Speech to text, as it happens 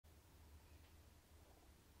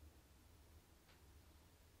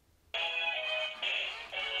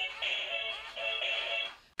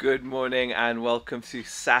Good morning and welcome to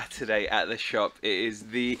Saturday at the shop. Is it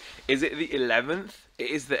the 11th? It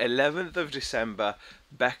is the 11th of December.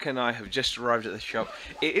 Beck and I have just arrived at the shop.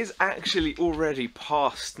 It is actually already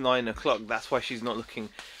past 9 o'clock. That's why she's not looking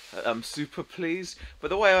super pleased. But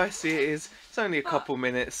the way I see it is, it's only a couple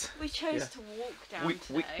minutes. We chose to walk down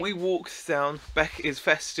today. We walked down. Beck is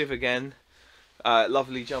festive again.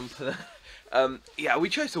 Lovely jumper there. Yeah, we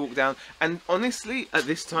chose to walk down, and honestly, at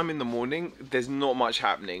this time in the morning, there's not much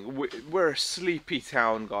happening. We're a sleepy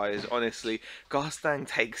town, guys, honestly. Garstang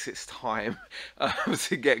takes its time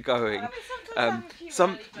to get going.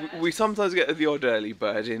 We sometimes get the odd early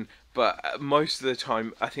bird in, but most of the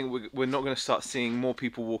time, I think we're not going to start seeing more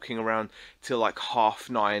people walking around till like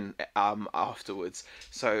 9:30 afterwards.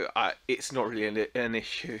 So it's not really an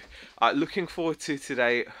issue. Looking forward to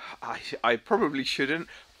today. I probably shouldn't,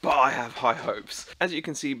 but I have high hopes. As you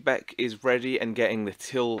can see, Beck is ready and getting the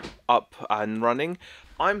till up and running.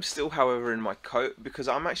 I'm still, however, in my coat because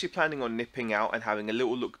I'm actually planning on nipping out and having a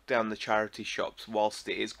little look down the charity shops whilst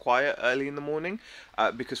it is quiet early in the morning.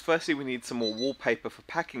 Because firstly, we need some more wallpaper for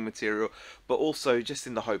packing material, but also just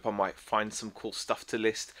in the hope I might find some cool stuff to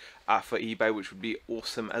list for eBay, which would be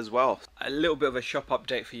awesome as well. A little bit of a shop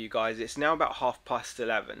update for you guys. It's now about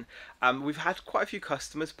 11:30. We've had quite a few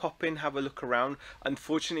customers pop in, have a look around.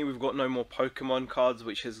 Unfortunately, we've got no more Pokemon cards,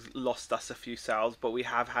 which has lost us a few sales, but we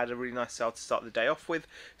have had a really nice sale to start the day off with,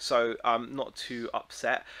 so I'm not too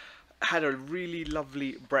upset. Had a really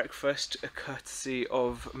lovely breakfast, courtesy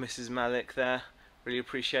of Mrs. Malik there. Really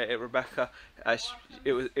appreciate it, Rebecca.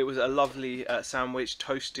 It was a lovely sandwich,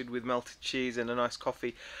 toasted with melted cheese and a nice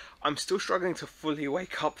coffee. I'm still struggling to fully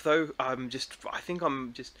wake up though. I'm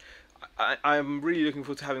really looking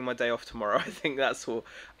forward to having my day off tomorrow. I think that's all.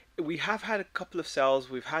 We have had a couple of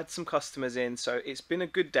sales, we've had some customers in, so it's been a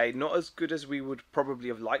good day. Not as good as we would probably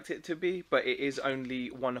have liked it to be, but it is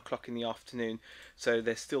only 1 o'clock in the afternoon, so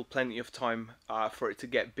there's still plenty of time for it to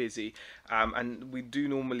get busy. And we do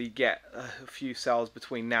normally get a few sales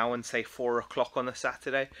between now and say 4 o'clock on a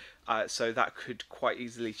Saturday, so that could quite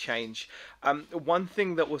easily change. One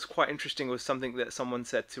thing that was quite interesting was something that someone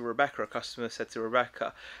said to Rebecca, a customer said to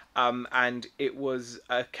Rebecca, and it was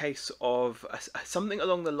a case of something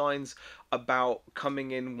along the lines about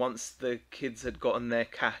coming in once the kids had gotten their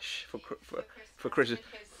cash for Christmas. Because,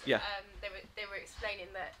 yeah. They were explaining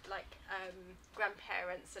that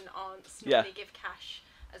grandparents and aunts normally give cash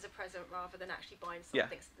as a present rather than actually buying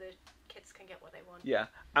something so the kids can get what they want. Yeah,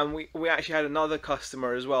 and we actually had another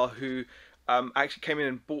customer as well who actually came in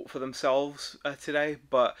and bought for themselves today,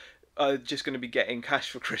 but just going to be getting cash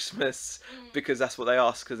for Christmas because that's what they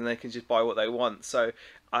ask, because then they can just buy what they want. So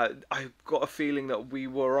I've got a feeling that we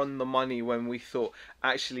were on the money when we thought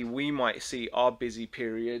actually we might see our busy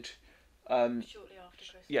period shortly after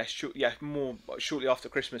Christmas. More shortly after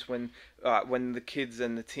Christmas, when the kids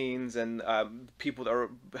and the teens and people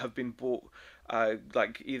that have been bought,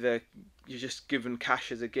 like either you're just given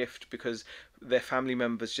cash as a gift because their family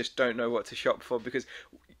members just don't know what to shop for, because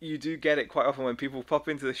you do get it quite often when people pop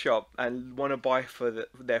into the shop and want to buy for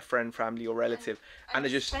their friend, family or relative, and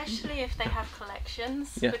they're just, especially if they have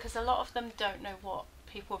collections, because a lot of them don't know what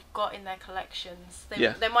people have got in their collections.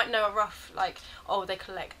 They might know a rough, like, oh, they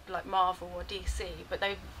collect like Marvel or DC, but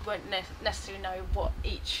they won't necessarily know what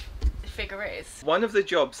each figure is. One of the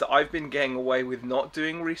jobs that I've been getting away with not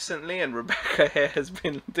doing recently, and Rebecca here has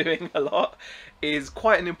been doing a lot, is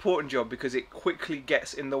quite an important job because it quickly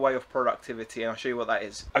gets in the way of productivity, and I'll show you what that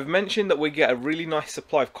is. I've mentioned that we get a really nice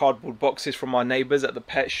supply of cardboard boxes from our neighbours at the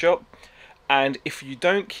pet shop, and if you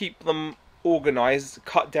don't keep them organised,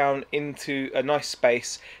 cut down into a nice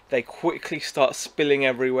space, they quickly start spilling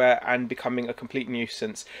everywhere and becoming a complete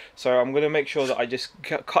nuisance. So I'm going to make sure that I just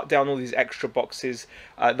cut down all these extra boxes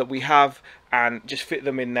that we have and just fit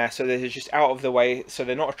them in there so they're just out of the way, so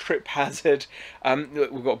they're not a trip hazard.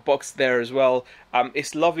 We've got a box there as well.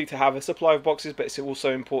 It's lovely to have a supply of boxes, but it's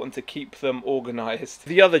also important to keep them organised.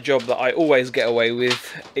 The other job that I always get away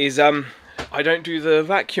with is I don't do the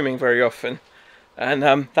vacuuming very often.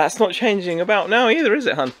 And that's not changing about now either, is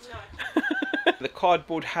it, hun? No. The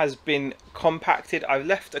cardboard has been compacted. I've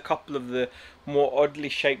left a couple of the more oddly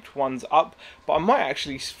shaped ones up, but I might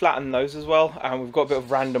actually flatten those as well. And we've got a bit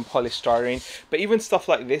of random polystyrene, but even stuff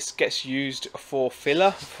like this gets used for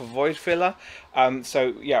filler, for void filler.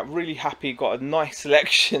 So yeah, really happy. Got a nice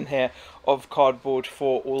selection here of cardboard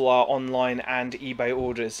for all our online and eBay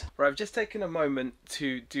orders. Right, I've just taken a moment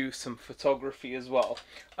to do some photography as well.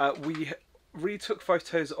 We retook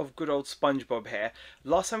photos of good old SpongeBob here.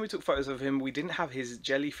 Last time we took photos of him, we didn't have his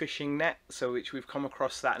jellyfishing net, so which we've come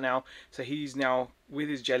across that now. So he's now with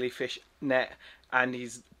his jellyfish net and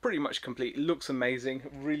he's pretty much complete. It looks amazing,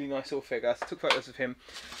 really nice little figure. So took photos of him.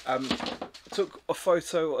 Took a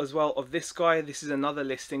photo as well of this guy. This is another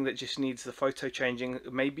listing that just needs the photo changing,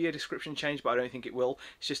 maybe a description change, but I don't think it will.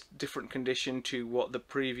 It's just different condition to what the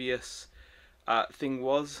previous thing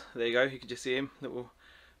was. There you go, you can just see him, little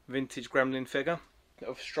vintage gremlin figure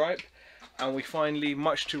of Stripe. And we finally,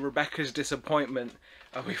 much to Rebecca's disappointment,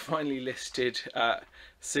 we finally listed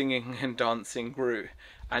Singing and Dancing Groot.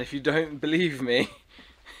 And if you don't believe me,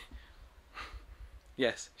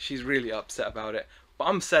 yes, she's really upset about it. But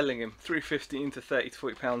I'm selling him $3.15 to £30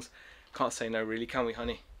 to £40. Can't say no, really, can we,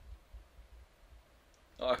 honey?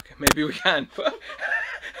 Oh, okay, maybe we can.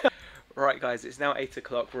 Right, guys, it's now 8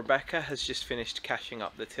 o'clock. Rebecca has just finished cashing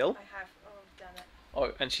up the till. I have. Oh, I've done it.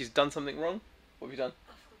 Oh, and she's done something wrong? What have you done?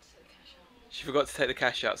 I forgot to take the cash out. She forgot to take the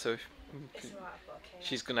cash out, so It's alright, I've got a key.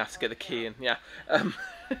 she's gonna have to get the key in. Yeah.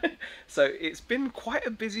 So it's been quite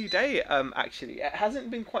a busy day. Actually, it hasn't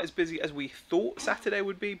been quite as busy as we thought Saturday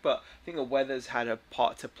would be, but I think the weather's had a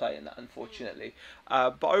part to play in that, unfortunately.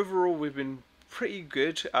 But overall, we've been pretty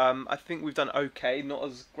good. I think we've done okay. Not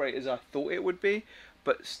as great as I thought it would be,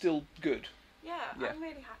 but still good. Yeah, I'm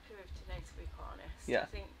really happy with today, to be quite honest. Yeah. I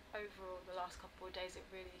think overall, the last couple of days, it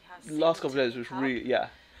really has. The last couple of days was really, yeah.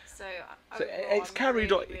 So overall, it's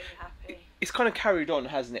carried on. Really happy. It's kind of carried on,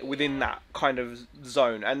 hasn't it, within that kind of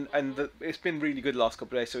zone, and it's been really good the last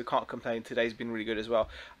couple of days, so we can't complain. Today's been really good as well.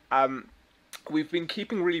 We've been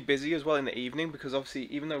keeping really busy as well in the evening, because obviously,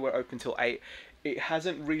 even though we're open till 8, it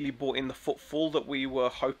hasn't really brought in the footfall that we were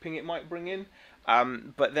hoping it might bring in.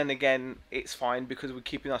 But then again, it's fine because we're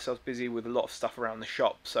keeping ourselves busy with a lot of stuff around the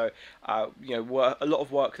shop. So, you know, a lot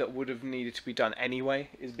of work that would have needed to be done anyway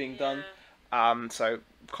is being done. So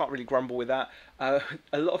can't really grumble with that. A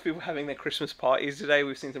lot of people having their Christmas parties today.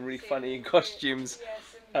 We've seen some really funny costumes.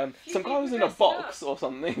 Some guy was in a box or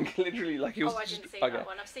something. Literally, like he was. Oh, I didn't see that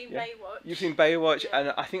one. I've seen Baywatch. You've seen Baywatch,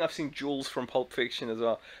 and I think I've seen Jules from Pulp Fiction as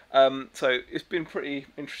well. So it's been pretty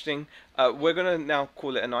interesting. We're gonna now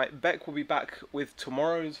call it a night. Beck will be back with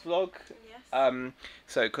tomorrow's vlog. Yes.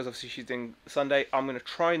 So because obviously she's doing Sunday, I'm gonna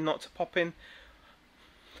try not to pop in,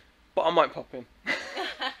 but I might pop in.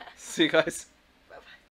 See you guys.